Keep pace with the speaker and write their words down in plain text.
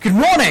Good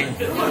morning!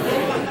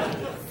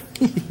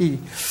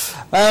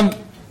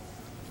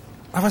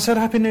 Have I said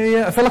Happy New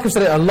Year? I feel like I've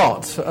said it a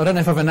lot. I don't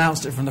know if I've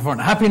announced it from the front.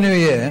 Happy New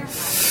Year.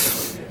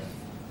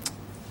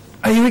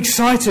 Are you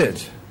excited?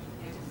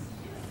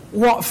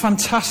 What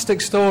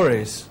fantastic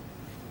stories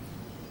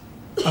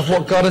of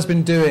what God has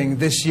been doing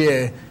this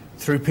year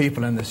through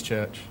people in this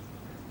church.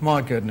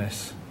 My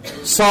goodness.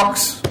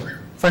 Socks,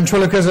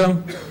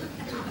 ventriloquism,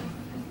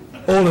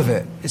 all of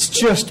it. It's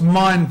just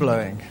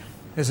mind-blowing,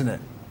 isn't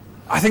it?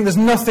 I think there's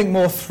nothing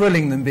more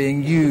thrilling than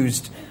being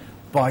used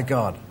by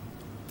God.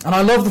 And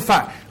I love the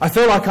fact, I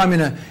feel like I'm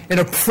in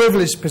a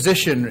privileged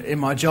position in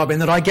my job in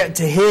that I get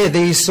to hear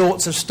these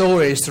sorts of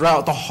stories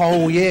throughout the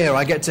whole year.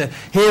 I get to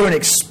hear and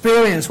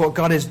experience what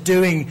God is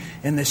doing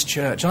in this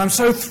church. And I'm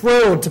so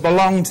thrilled to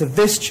belong to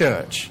this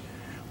church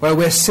where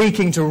we're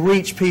seeking to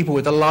reach people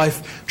with the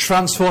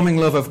life-transforming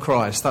love of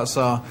Christ. That's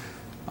our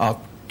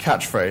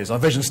catchphrase, our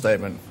vision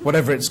statement,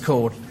 whatever it's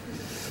called.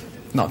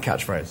 Not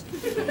catchphrase.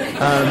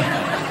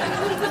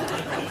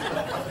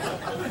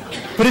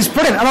 But it's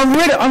brilliant, and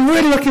I'm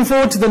really looking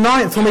forward to the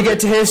 9th when we get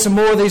to hear some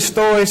more of these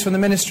stories from the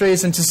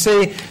ministries and to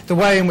see the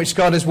way in which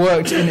God has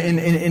worked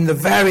in the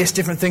various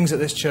different things that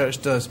this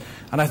church does.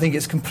 And I think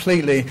it's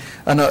completely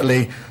and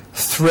utterly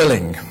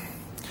thrilling.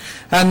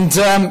 And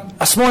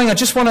this morning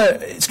it's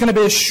going to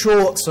be a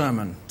short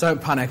sermon. Don't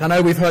panic. I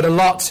know we've heard a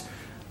lot.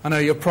 I know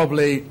you're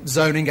probably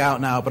zoning out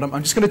now, but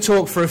I'm just going to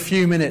talk for a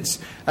few minutes.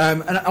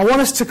 And I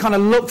want us to kind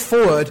of look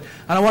forward,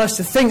 and I want us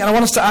to think, and I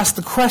want us to ask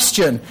the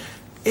question,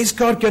 is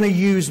God going to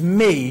use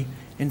me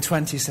in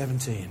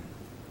 2017?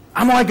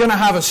 Am I going to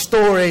have a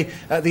story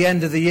at the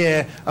end of the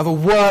year of a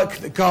work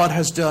that God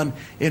has done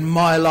in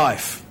my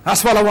life?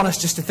 That's what I want us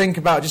just to think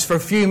about just for a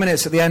few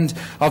minutes at the end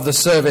of the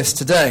service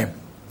today.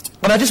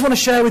 And I just want to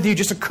share with you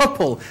just a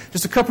couple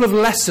of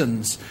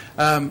lessons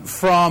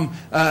from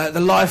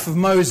the life of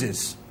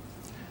Moses.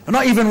 And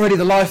not even really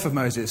the life of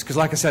Moses, because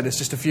like I said, it's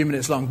just a few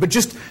minutes long, but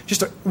just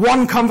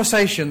one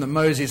conversation that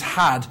Moses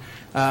had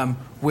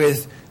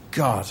with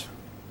God.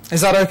 Is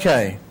that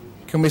okay?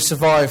 Can we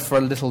survive for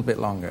a little bit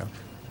longer?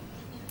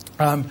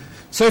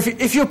 So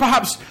if you're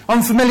perhaps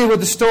unfamiliar with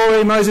the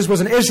story, Moses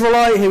was an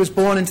Israelite. He was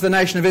born into the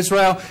nation of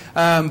Israel,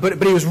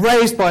 but he was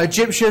raised by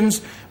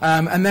Egyptians.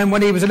 And then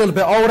when he was a little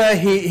bit older,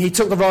 he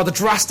took the rather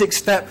drastic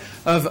step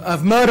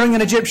of murdering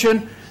an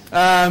Egyptian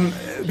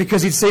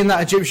because he'd seen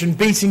that Egyptian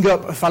beating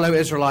up a fellow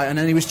Israelite. And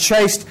then he was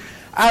chased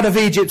out of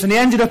Egypt, and he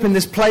ended up in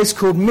this place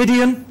called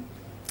Midian.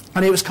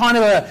 And it was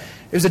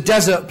a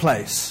desert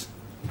place.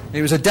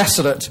 It was a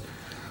desolate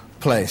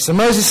place. And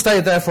Moses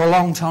stayed there for a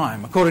long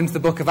time. According to the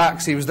book of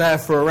Acts, he was there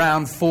for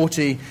around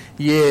 40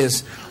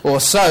 years or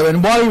so.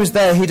 And while he was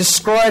there, he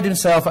described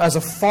himself as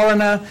a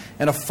foreigner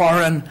in a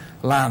foreign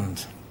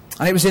land.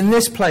 And it was in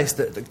this place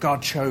that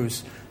God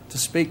chose to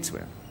speak to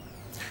him.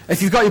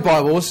 If you've got your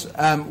Bibles,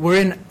 we're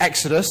in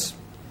Exodus,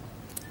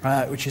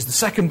 which is the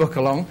second book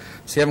along,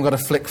 so you haven't got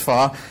to flick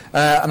far.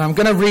 And I'm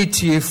going to read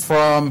to you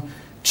from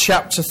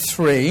chapter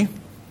 3,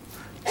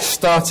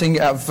 starting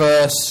at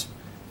verse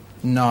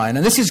 9.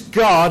 And this is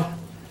God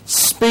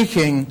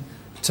speaking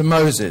to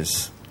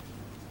Moses.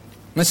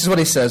 And this is what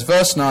he says,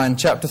 verse 9,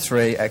 chapter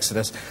 3,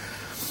 Exodus.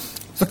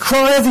 The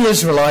cry of the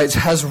Israelites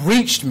has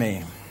reached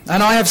me,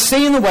 and I have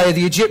seen the way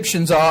the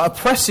Egyptians are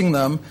oppressing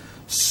them,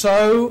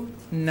 so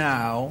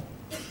now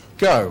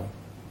go.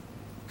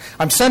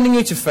 I'm sending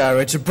you to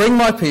Pharaoh to bring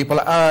my people,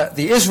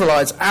 the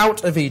Israelites,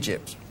 out of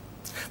Egypt.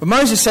 But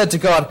Moses said to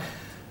God,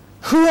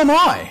 who am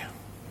I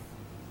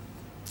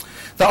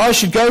that I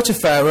should go to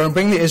Pharaoh and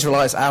bring the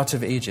Israelites out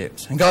of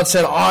Egypt? And God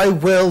said, I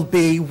will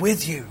be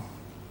with you.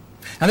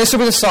 And this will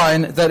be the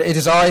sign that it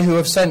is I who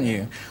have sent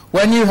you.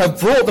 When you have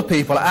brought the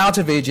people out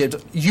of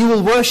Egypt, you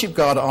will worship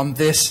God on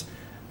this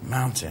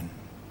mountain.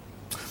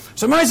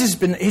 So Moses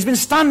he's been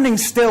standing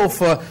still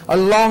for a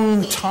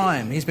long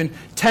time. He's been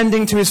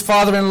tending to his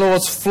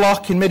father-in-law's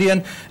flock in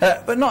Midian,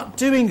 but not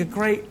doing a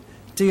great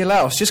deal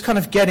else, just kind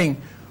of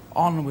getting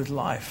on with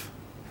life.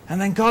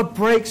 And then God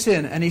breaks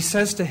in and he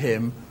says to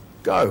him,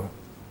 go.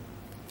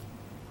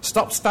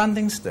 Stop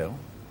standing still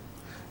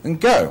and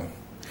go.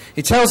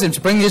 He tells him to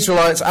bring the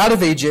Israelites out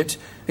of Egypt.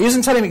 He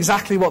doesn't tell him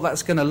exactly what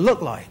that's going to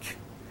look like.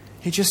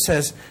 He just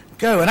says,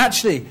 go. And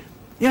actually,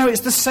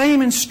 it's the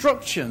same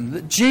instruction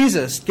that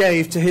Jesus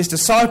gave to his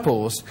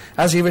disciples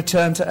as he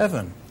returned to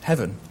heaven.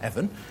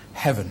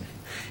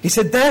 He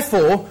said,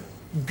 therefore,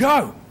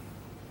 go.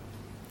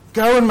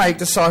 Go and make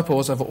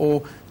disciples of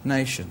all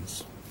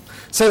nations.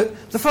 So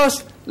the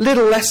first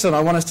little lesson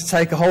I want us to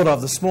take a hold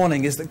of this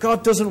morning is that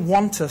God doesn't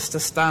want us to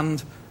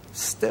stand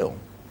still.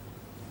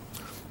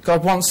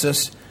 God wants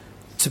us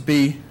to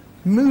be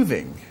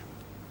moving.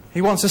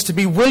 He wants us to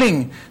be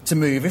willing to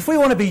move. If we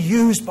want to be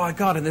used by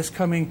God in this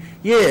coming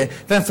year,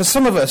 then for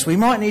some of us, we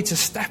might need to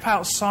step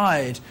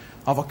outside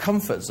of a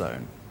comfort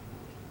zone.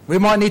 We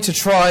might need to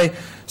try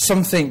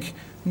something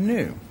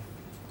new.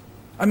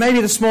 And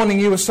maybe this morning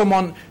you were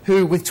someone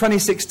who, with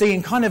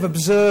 2016, kind of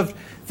observed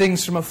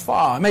things from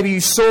afar. Maybe you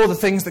saw the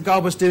things that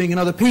God was doing in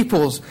other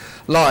people's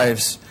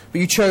lives,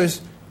 but you chose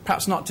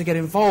perhaps not to get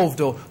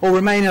involved or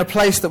remain in a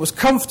place that was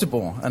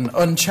comfortable and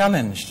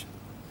unchallenged.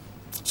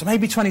 So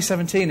maybe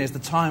 2017 is the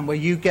time where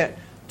you get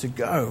to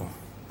go,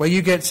 where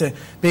you get to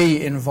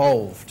be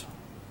involved.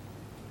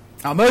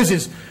 Now,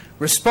 Moses'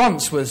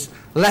 response was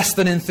less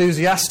than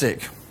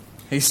enthusiastic.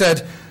 He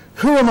said,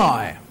 "Who am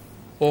I?"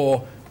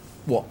 Or,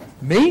 "What,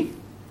 me?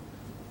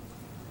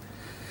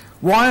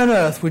 Why on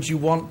earth would you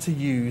want to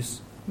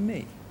use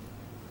me?"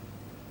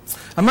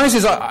 And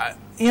Moses, I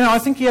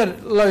think he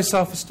had low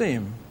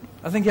self-esteem.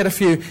 I think he had a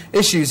few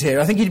issues here.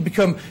 I think he'd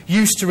become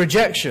used to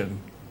rejection.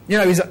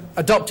 His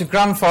adoptive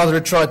grandfather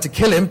had tried to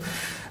kill him,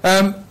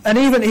 and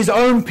even his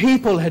own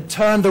people had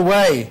turned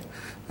away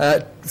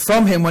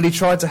from him when he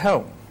tried to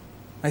help.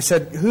 They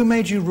said, "Who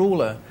made you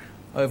ruler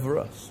over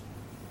us?"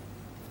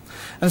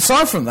 And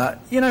aside from that,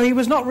 he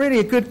was not really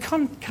a good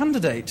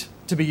candidate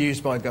to be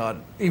used by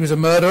God. He was a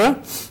murderer,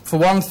 for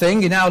one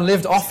thing. He now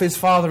lived off his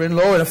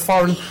father-in-law in a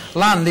foreign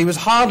land. He was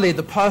hardly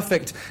the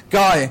perfect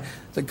guy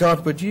that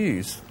God would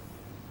use.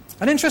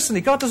 And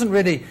interestingly, God doesn't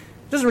really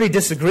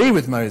disagree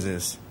with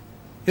Moses.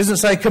 He doesn't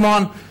say, "Come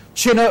on,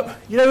 chin up.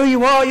 You know who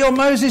you are. You're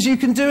Moses. You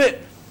can do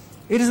it."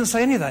 He doesn't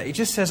say any of that. He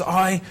just says,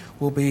 "I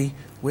will be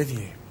with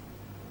you."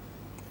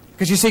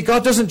 Because you see,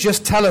 God doesn't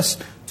just tell us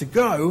to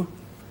go,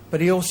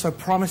 but he also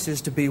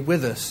promises to be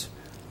with us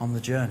on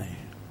the journey.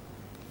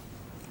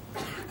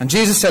 And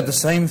Jesus said the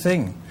same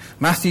thing.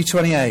 Matthew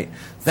 28,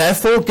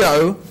 "Therefore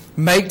go,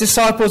 make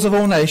disciples of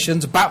all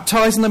nations,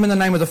 baptizing them in the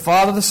name of the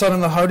Father, the Son,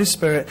 and the Holy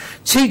Spirit,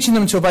 teaching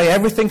them to obey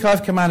everything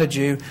I've commanded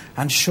you,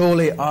 and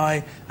surely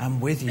I am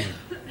with you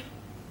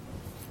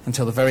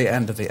until the very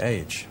end of the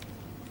age."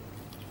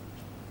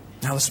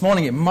 Now this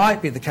morning it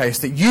might be the case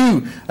that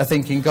you are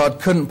thinking God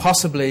couldn't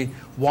possibly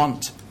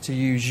want to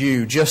use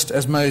you, just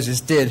as Moses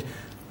did.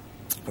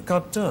 But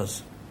God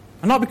does.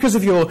 And not because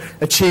of your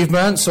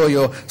achievements or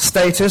your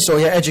status or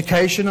your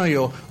education or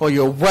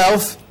your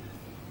wealth,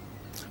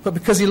 but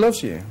because he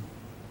loves you.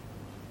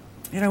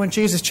 When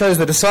Jesus chose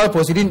the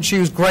disciples, he didn't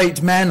choose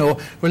great men or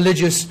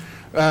religious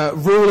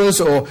rulers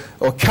or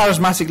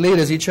charismatic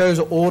leaders. He chose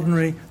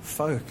ordinary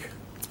folk.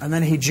 And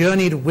then he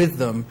journeyed with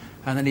them,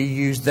 and then he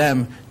used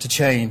them to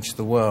change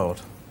the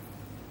world.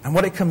 And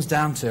what it comes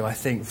down to, I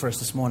think, for us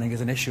this morning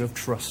is an issue of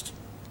trust.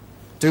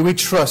 Do we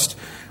trust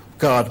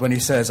God when he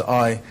says,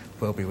 "I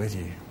will be with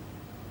you"?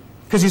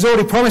 Because he's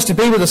already promised to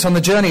be with us on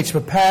the journey, to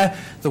prepare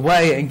the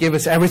way and give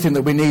us everything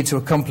that we need to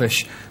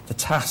accomplish the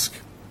task.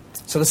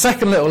 So the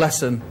second little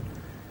lesson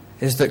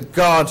is that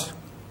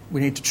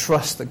we need to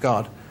trust that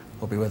God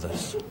will be with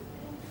us.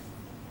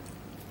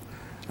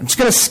 I'm just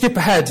going to skip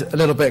ahead a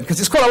little bit, because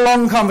it's quite a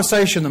long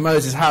conversation that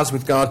Moses has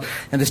with God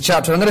in this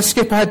chapter. I'm going to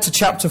skip ahead to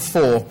chapter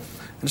 4.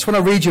 I just want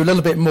to read you a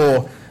little bit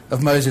more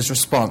of Moses'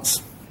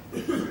 response.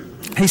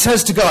 He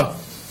says to God,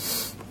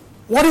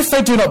 "What if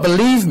they do not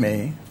believe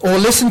me or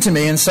listen to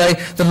me and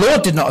say, 'The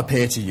Lord did not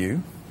appear to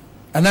you'?"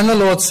 And then the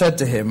Lord said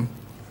to him,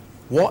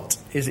 "What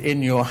is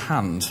in your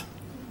hand?"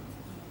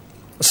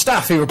 "A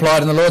staff," he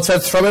replied, and the Lord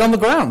said, "Throw it on the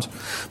ground."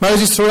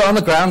 Moses threw it on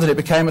the ground, and it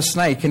became a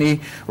snake, and he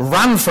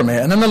ran from it.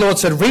 And then the Lord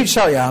said, "Reach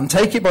out your hand,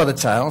 take it by the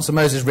tail." So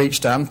Moses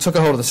reached down, took a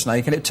hold of the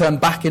snake, and it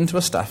turned back into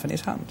a staff in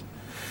his hand.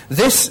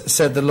 "This,"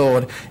 said the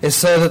Lord, "is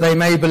so that they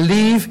may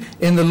believe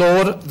in the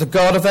Lord, the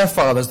God of their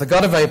fathers, the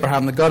God of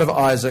Abraham, the God of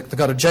Isaac, the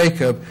God of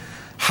Jacob,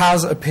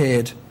 has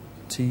appeared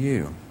to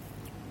you."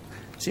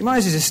 See,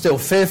 Moses is still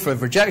fearful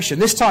of rejection,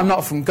 this time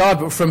not from God,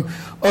 but from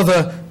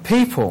other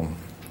people.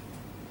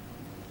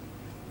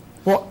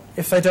 What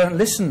if they don't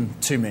listen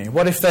to me?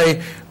 What if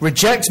they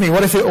reject me?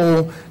 What if it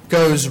all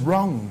goes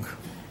wrong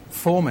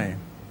for me?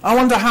 I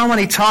wonder how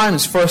many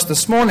times for us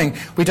this morning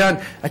we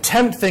don't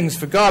attempt things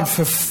for God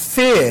for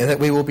fear that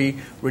we will be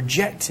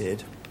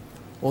rejected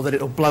or that it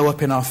will blow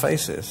up in our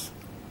faces.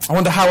 I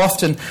wonder how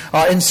often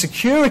our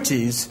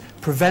insecurities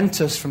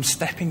prevent us from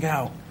stepping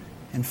out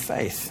in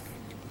faith.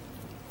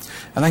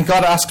 And then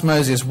God asked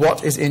Moses,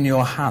 "What is in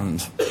your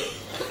hand?"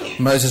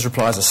 Moses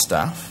replies, "A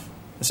staff."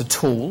 It's a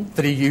tool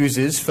that he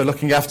uses for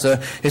looking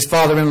after his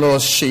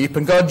father-in-law's sheep,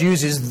 and God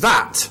uses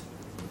that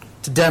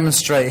to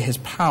demonstrate his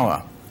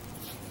power.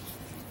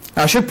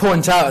 Now, I should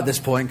point out at this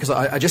point, because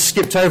I just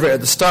skipped over it at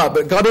the start,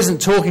 but God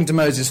isn't talking to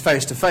Moses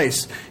face to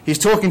face. He's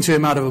talking to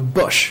him out of a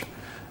bush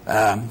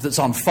that's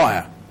on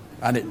fire,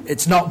 and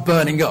it's not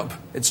burning up.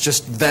 It's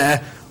just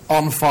there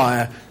on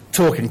fire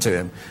talking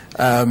to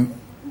him,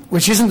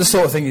 which isn't the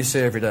sort of thing you see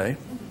every day.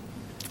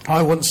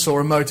 I once saw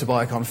a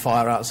motorbike on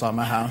fire outside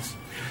my house,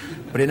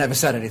 but it never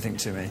said anything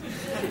to me.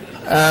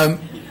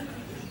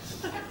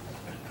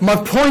 My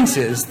point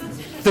is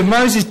that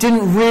Moses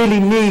didn't really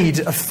need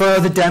a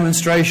further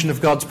demonstration of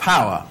God's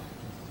power.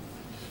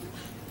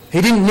 He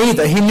didn't need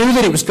that. He knew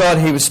that it was God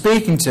he was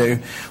speaking to.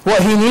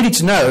 What he needed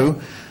to know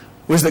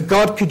was that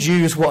God could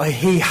use what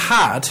he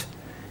had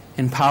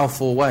in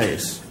powerful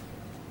ways.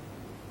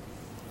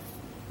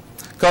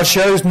 God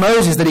shows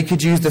Moses that he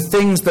could use the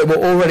things that were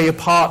already a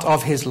part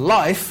of his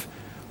life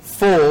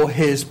for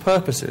his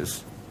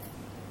purposes.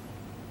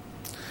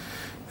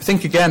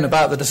 Think again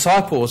about the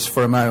disciples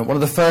for a moment. One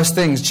of the first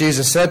things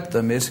Jesus said to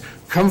them is,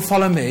 "Come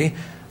follow me,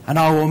 and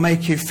I will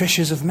make you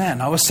fishers of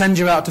men. I will send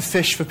you out to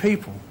fish for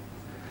people.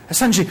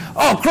 Essentially,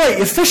 oh great,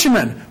 you're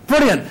fishermen.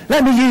 Brilliant.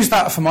 Let me use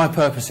that for my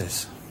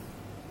purposes.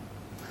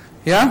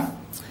 Yeah?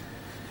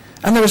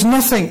 And there is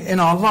nothing in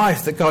our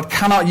life that God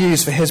cannot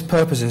use for his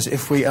purposes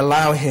if we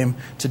allow him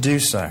to do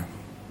so.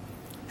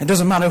 It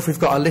doesn't matter if we've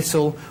got a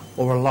little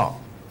or a lot.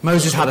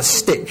 Moses had a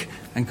stick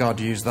and God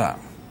used that.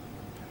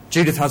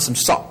 Judith had some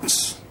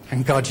socks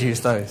and God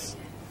used those.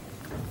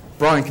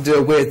 Brian can do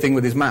a weird thing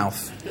with his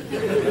mouth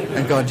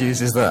and God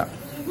uses that.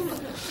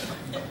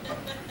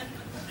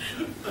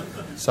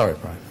 Sorry,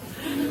 Brian.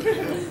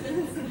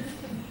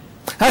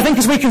 I think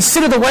as we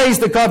consider the ways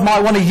that God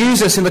might want to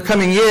use us in the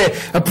coming year,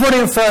 a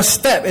brilliant first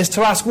step is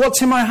to ask,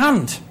 what's in my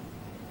hand?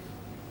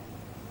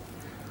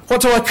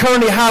 What do I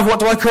currently have? What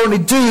do I currently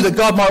do that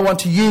God might want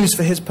to use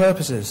for his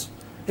purposes?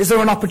 Is there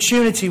an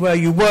opportunity where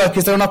you work?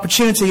 Is there an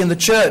opportunity in the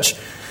church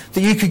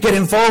that you could get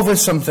involved with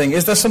something?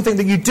 Is there something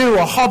that you do,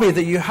 a hobby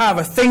that you have,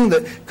 a thing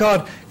that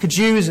God could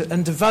use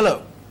and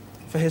develop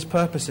for his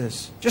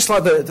purposes? Just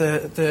like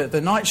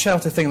the night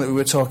shelter thing that we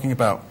were talking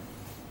about.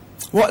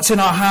 What's in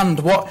our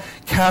hand? What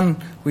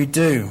can we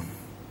do?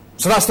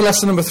 So that's the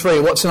lesson number 3.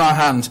 What's in our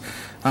hand?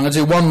 I'm going to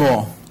do one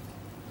more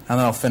and then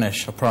I'll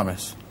finish, I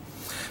promise.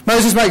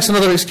 Moses makes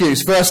another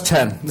excuse. Verse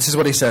 10. This is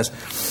what he says.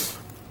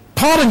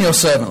 Pardon your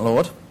servant,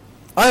 Lord.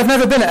 I have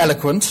never been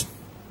eloquent,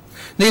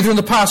 neither in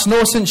the past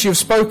nor since you have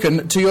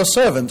spoken to your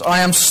servant. I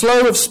am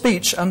slow of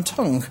speech and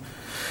tongue.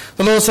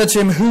 The Lord said to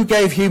him, who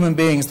gave human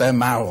beings their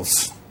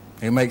mouths?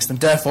 Who makes them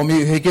deaf or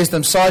mute? Who gives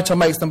them sight or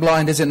makes them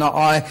blind? Is it not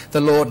I,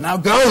 the Lord? Now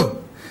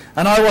go,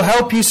 and I will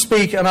help you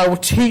speak, and I will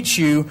teach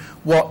you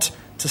what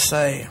to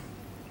say.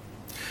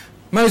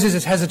 Moses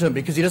is hesitant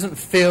because he doesn't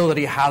feel that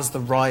he has the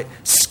right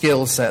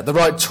skill set, the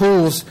right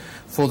tools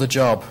for the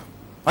job.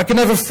 I can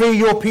never free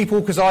your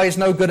people because I is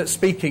no good at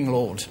speaking,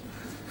 Lord,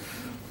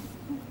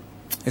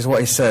 is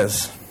what he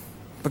says.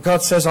 But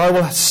God says, I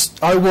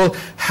will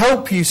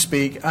help you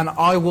speak and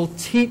I will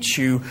teach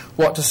you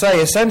what to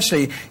say.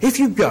 Essentially, if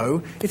you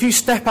go, if you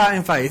step out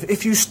in faith,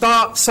 if you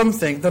start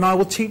something, then I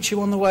will teach you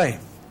on the way.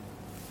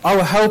 I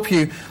will help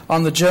you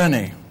on the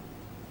journey.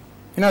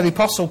 You know, the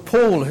Apostle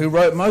Paul, who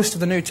wrote most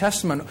of the New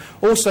Testament,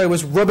 also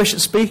was rubbish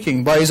at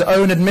speaking by his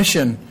own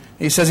admission.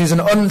 He says he's an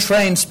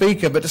untrained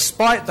speaker, but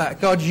despite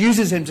that, God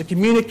uses him to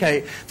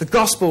communicate the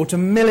gospel to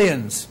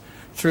millions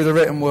through the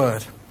written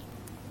word.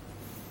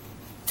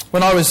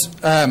 When I was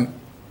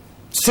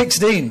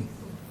 16,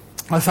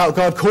 I felt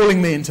God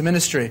calling me into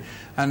ministry.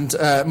 And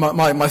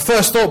my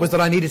first thought was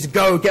that I needed to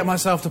go get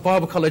myself to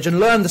Bible college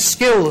and learn the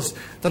skills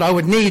that I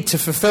would need to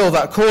fulfill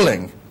that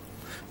calling.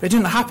 But it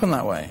didn't happen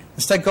that way.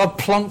 Instead, God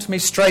plonked me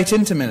straight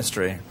into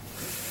ministry.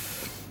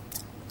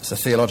 It's a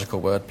theological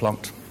word,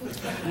 plonked.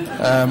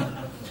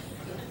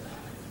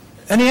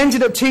 And he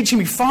ended up teaching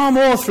me far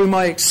more through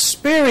my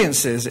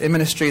experiences in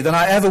ministry than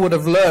I ever would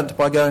have learnt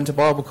by going to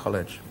Bible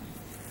college.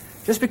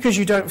 Just because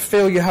you don't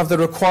feel you have the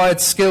required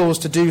skills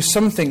to do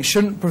something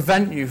shouldn't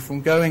prevent you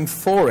from going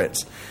for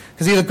it.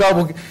 Because either God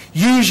will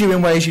use you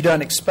in ways you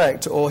don't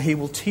expect, or he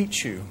will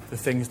teach you the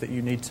things that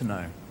you need to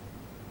know.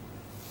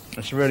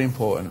 That's really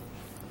important.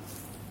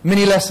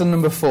 Mini lesson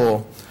number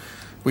 4.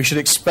 We should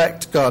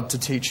expect God to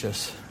teach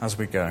us as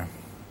we go.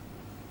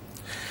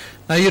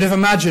 Now you'd have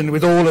imagined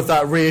with all of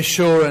that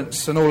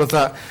reassurance and all of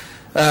that,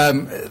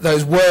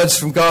 those words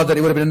from God, that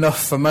it would have been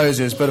enough for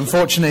Moses. But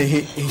unfortunately,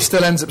 he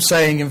still ends up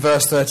saying in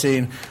verse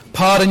 13,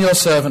 pardon your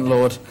servant,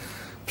 Lord.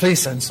 Please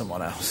send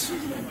someone else.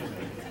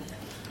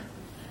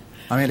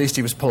 I mean, at least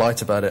he was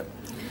polite about it.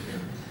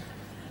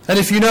 And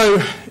if you know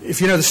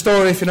the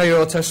story, if you know your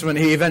Old Testament,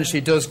 he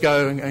eventually does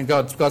go, and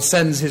God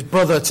sends his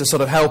brother to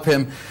sort of help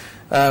him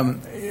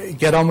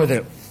get on with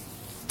it.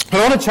 But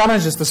I want to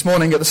challenge us this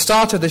morning, at the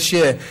start of this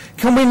year,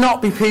 can we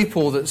not be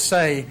people that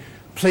say,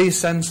 please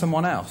send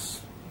someone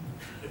else?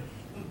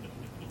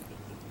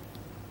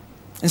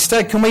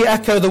 Instead, can we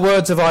echo the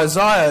words of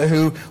Isaiah,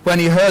 who, when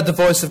he heard the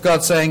voice of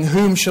God saying,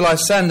 whom shall I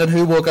send and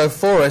who will go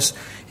for us?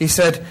 He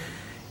said,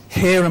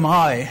 here am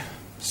I,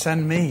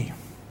 send me.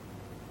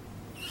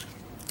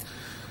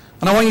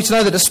 And I want you to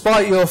know that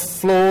despite your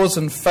flaws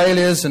and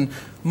failures, and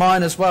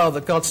mine as well,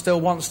 that God still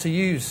wants to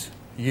use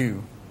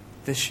you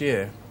this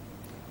year.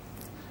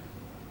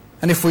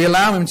 And if we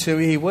allow him to,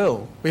 he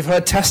will. We've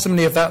heard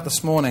testimony of that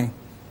this morning.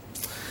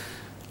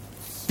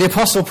 The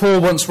Apostle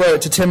Paul once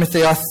wrote to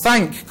Timothy, I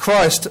thank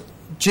Christ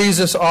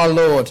Jesus our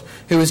Lord,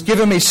 who has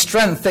given me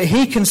strength, that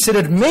he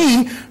considered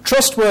me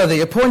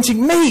trustworthy,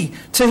 appointing me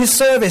to his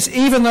service.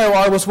 Even though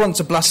I was once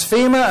a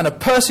blasphemer and a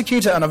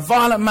persecutor and a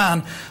violent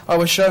man, I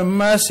was shown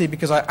mercy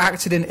because I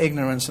acted in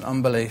ignorance and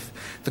unbelief.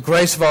 The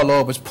grace of our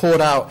Lord was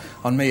poured out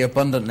on me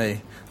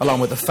abundantly, along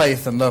with the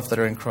faith and love that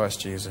are in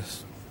Christ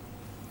Jesus.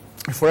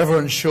 If we're ever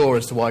unsure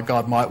as to why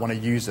God might want to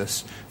use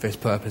us for his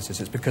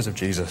purposes, it's because of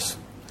Jesus.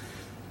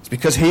 It's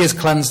because he has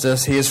cleansed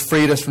us, he has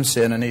freed us from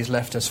sin, and he's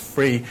left us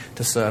free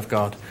to serve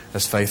God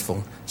as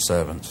faithful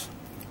servants.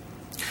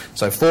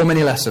 So 4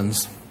 mini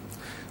lessons.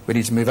 We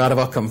need to move out of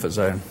our comfort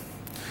zone.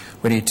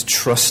 We need to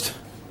trust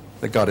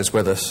that God is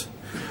with us.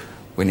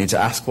 We need to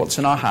ask what's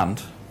in our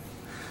hand.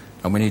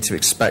 And we need to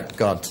expect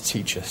God to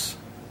teach us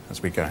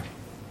as we go.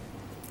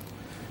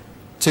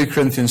 2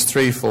 Corinthians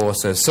 3:4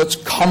 says,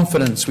 "Such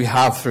confidence we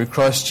have through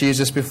Christ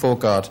Jesus before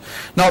God.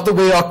 Not that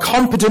we are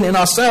competent in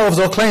ourselves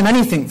or claim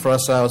anything for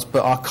ourselves,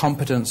 but our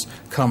competence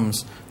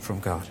comes from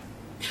God."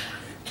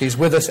 He's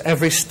with us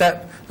every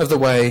step of the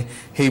way.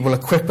 He will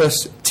equip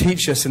us,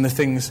 teach us in the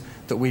things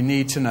that we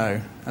need to know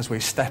as we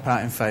step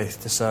out in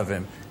faith to serve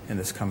him in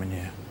this coming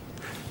year.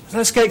 So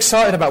let's get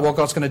excited about what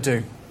God's going to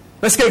do.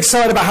 Let's get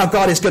excited about how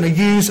God is going to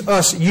use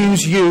us,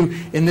 use you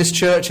in this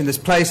church, in this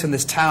place, in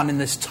this town, in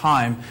this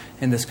time,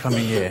 in this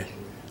coming year.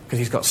 Because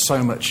he's got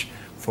so much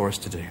for us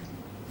to do.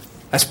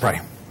 Let's pray.